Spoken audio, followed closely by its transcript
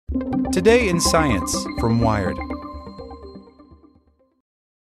Today in Science from Wired.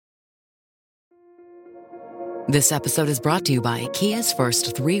 This episode is brought to you by Kia's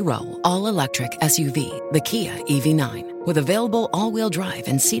first three-row, all-electric SUV, the Kia EV9, with available all-wheel drive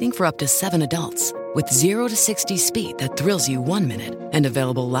and seating for up to 7 adults, with 0 to 60 speed that thrills you 1 minute and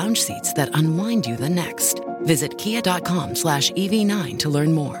available lounge seats that unwind you the next. Visit kia.com/EV9 to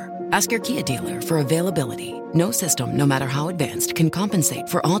learn more. Ask your Kia dealer for availability. No system, no matter how advanced, can compensate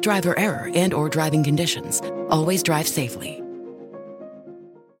for all driver error and or driving conditions. Always drive safely.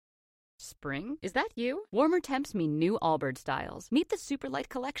 Spring? Is that you? Warmer temps mean new Allbirds styles. Meet the Superlight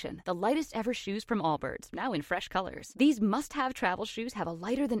Collection, the lightest ever shoes from Allbirds, now in fresh colors. These must-have travel shoes have a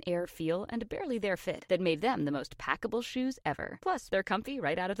lighter-than-air feel and a barely-there fit that made them the most packable shoes ever. Plus, they're comfy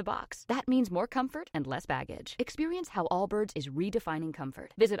right out of the box. That means more comfort and less baggage. Experience how Allbirds is redefining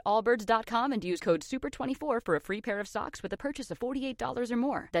comfort. Visit allbirds.com and use code SUPER24 for a free pair of socks with a purchase of $48 or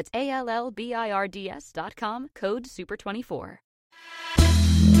more. That's ALLBIRDS.com, code SUPER24.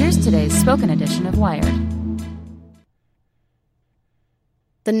 Here's today's spoken edition of Wired.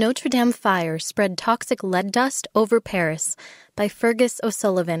 The Notre Dame fire spread toxic lead dust over Paris by Fergus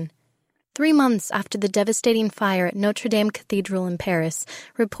O'Sullivan. 3 months after the devastating fire at Notre Dame Cathedral in Paris,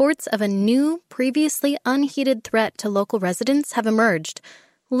 reports of a new, previously unheeded threat to local residents have emerged: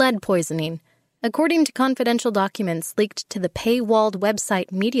 lead poisoning. According to confidential documents leaked to the paywalled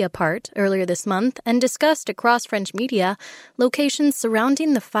website Mediapart earlier this month and discussed across French media, locations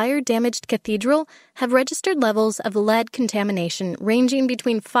surrounding the fire-damaged cathedral have registered levels of lead contamination ranging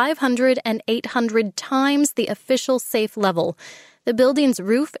between 500 and 800 times the official safe level. The building's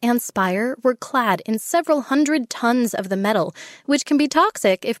roof and spire were clad in several hundred tons of the metal, which can be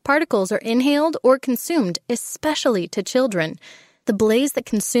toxic if particles are inhaled or consumed, especially to children. The blaze that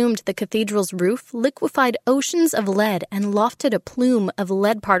consumed the cathedral's roof liquefied oceans of lead and lofted a plume of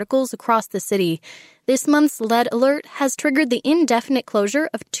lead particles across the city. This month's lead alert has triggered the indefinite closure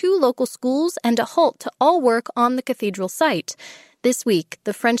of 2 local schools and a halt to all work on the cathedral site. This week,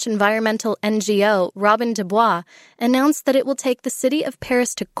 the French environmental NGO Robin des Bois announced that it will take the city of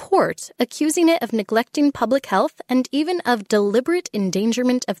Paris to court, accusing it of neglecting public health and even of deliberate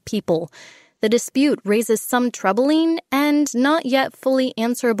endangerment of people. The dispute raises some troubling and not yet fully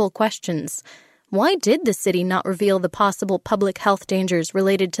answerable questions. Why did the city not reveal the possible public health dangers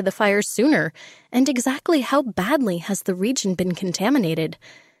related to the fire sooner? And exactly how badly has the region been contaminated?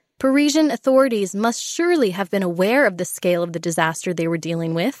 Parisian authorities must surely have been aware of the scale of the disaster they were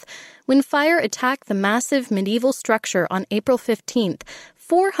dealing with. When fire attacked the massive medieval structure on April 15th,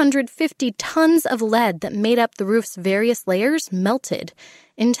 450 tons of lead that made up the roof's various layers melted.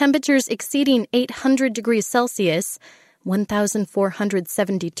 In temperatures exceeding 800 degrees Celsius,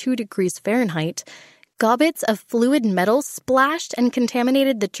 1,472 degrees Fahrenheit, gobbets of fluid metal splashed and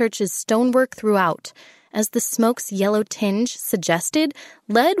contaminated the church's stonework throughout. As the smoke's yellow tinge suggested,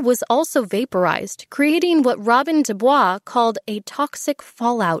 lead was also vaporized, creating what Robin des Bois called a toxic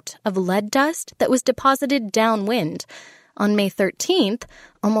fallout of lead dust that was deposited downwind. On May 13th,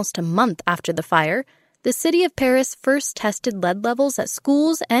 almost a month after the fire, the city of Paris first tested lead levels at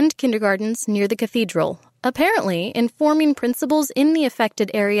schools and kindergartens near the cathedral, apparently informing principals in the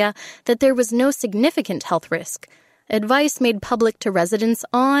affected area that there was no significant health risk. Advice made public to residents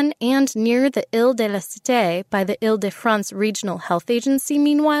on and near the Île-de-la-Cité by the Île-de-France Regional Health Agency,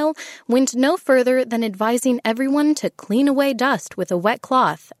 meanwhile, went no further than advising everyone to clean away dust with a wet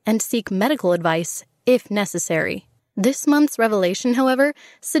cloth and seek medical advice if necessary. This month's revelation, however,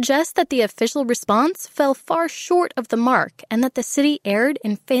 suggests that the official response fell far short of the mark and that the city erred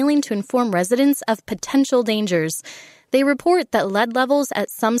in failing to inform residents of potential dangers. They report that lead levels at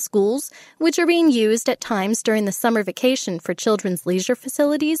some schools, which are being used at times during the summer vacation for children's leisure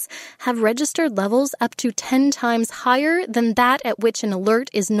facilities, have registered levels up to 10 times higher than that at which an alert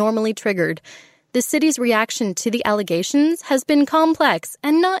is normally triggered. The city's reaction to the allegations has been complex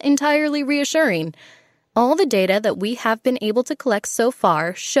and not entirely reassuring. All the data that we have been able to collect so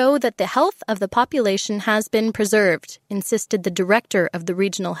far show that the health of the population has been preserved, insisted the director of the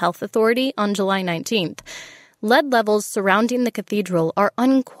Regional Health Authority on July 19th. Lead levels surrounding the cathedral are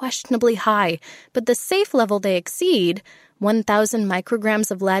unquestionably high, but the safe level they exceed, 1,000 micrograms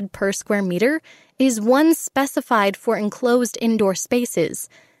of lead per square meter, is one specified for enclosed indoor spaces.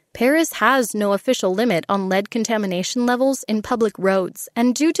 Paris has no official limit on lead contamination levels in public roads,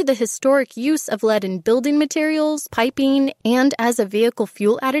 and due to the historic use of lead in building materials, piping, and as a vehicle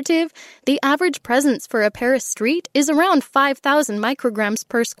fuel additive, the average presence for a Paris street is around 5,000 micrograms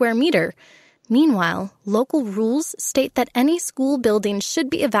per square meter. Meanwhile, local rules state that any school building should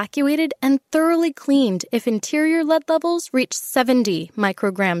be evacuated and thoroughly cleaned if interior lead levels reach 70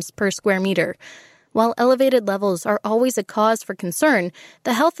 micrograms per square meter. While elevated levels are always a cause for concern,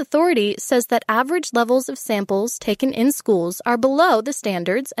 the health authority says that average levels of samples taken in schools are below the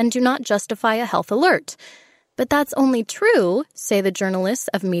standards and do not justify a health alert. But that's only true, say the journalists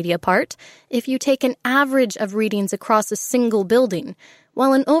of Mediapart, if you take an average of readings across a single building.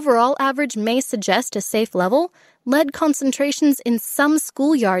 While an overall average may suggest a safe level, lead concentrations in some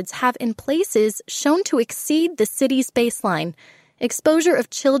schoolyards have in places shown to exceed the city's baseline. Exposure of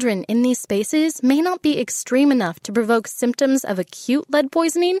children in these spaces may not be extreme enough to provoke symptoms of acute lead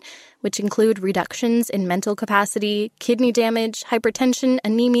poisoning, which include reductions in mental capacity, kidney damage, hypertension,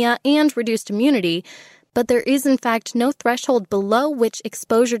 anemia, and reduced immunity, but there is in fact no threshold below which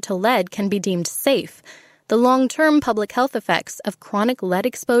exposure to lead can be deemed safe. The long-term public health effects of chronic lead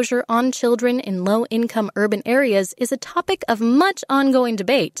exposure on children in low-income urban areas is a topic of much ongoing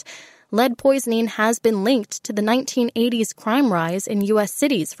debate. Lead poisoning has been linked to the 1980s crime rise in U.S.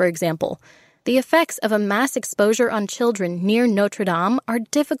 cities, for example. The effects of a mass exposure on children near Notre Dame are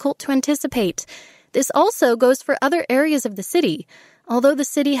difficult to anticipate. This also goes for other areas of the city. Although the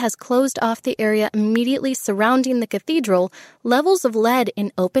city has closed off the area immediately surrounding the cathedral, levels of lead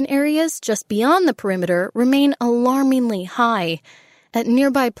in open areas just beyond the perimeter remain alarmingly high. At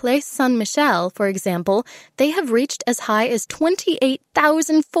nearby Place Saint-Michel, for example, they have reached as high as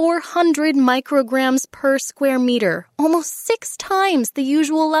 28,400 micrograms per square meter, almost 6 times the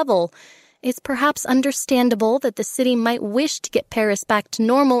usual level. It's perhaps understandable that the city might wish to get Paris back to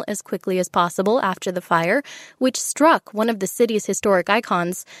normal as quickly as possible after the fire, which struck one of the city's historic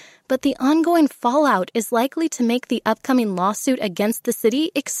icons. But the ongoing fallout is likely to make the upcoming lawsuit against the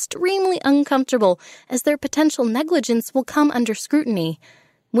city extremely uncomfortable, as their potential negligence will come under scrutiny.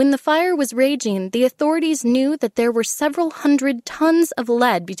 When the fire was raging, the authorities knew that there were several hundred tons of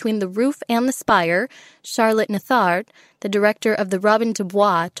lead between the roof and the spire. Charlotte Nethard, the director of the Robin de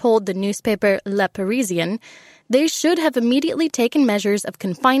Bois, told the newspaper Le Parisien, they should have immediately taken measures of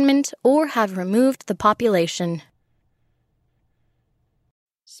confinement or have removed the population.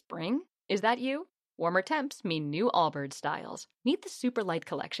 Spring? Is that you? Warmer temps mean new Allbirds styles. Meet the Super Light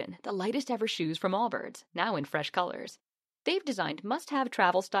Collection, the lightest ever shoes from Allbirds, now in fresh colors. They've designed must-have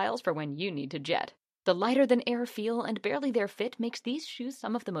travel styles for when you need to jet. The lighter-than-air feel and barely-there fit makes these shoes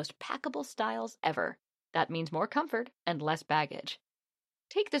some of the most packable styles ever. That means more comfort and less baggage.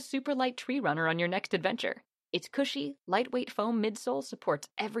 Take the Super Light Tree Runner on your next adventure. Its cushy, lightweight foam midsole supports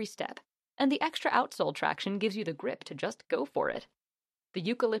every step, and the extra outsole traction gives you the grip to just go for it. The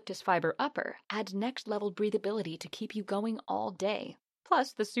eucalyptus fiber upper adds next-level breathability to keep you going all day.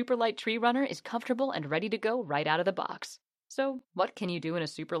 Plus, the Super Light Tree Runner is comfortable and ready to go right out of the box. So, what can you do in a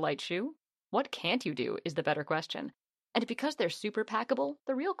super light shoe? What can't you do is the better question. And because they're super packable,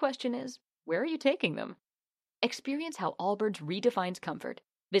 the real question is, where are you taking them? Experience how Allbirds redefines comfort.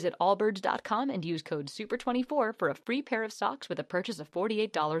 Visit allbirds.com and use code SUPER24 for a free pair of socks with a purchase of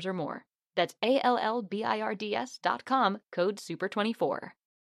 $48 or more. That's ALLBIRDS.com, code SUPER24.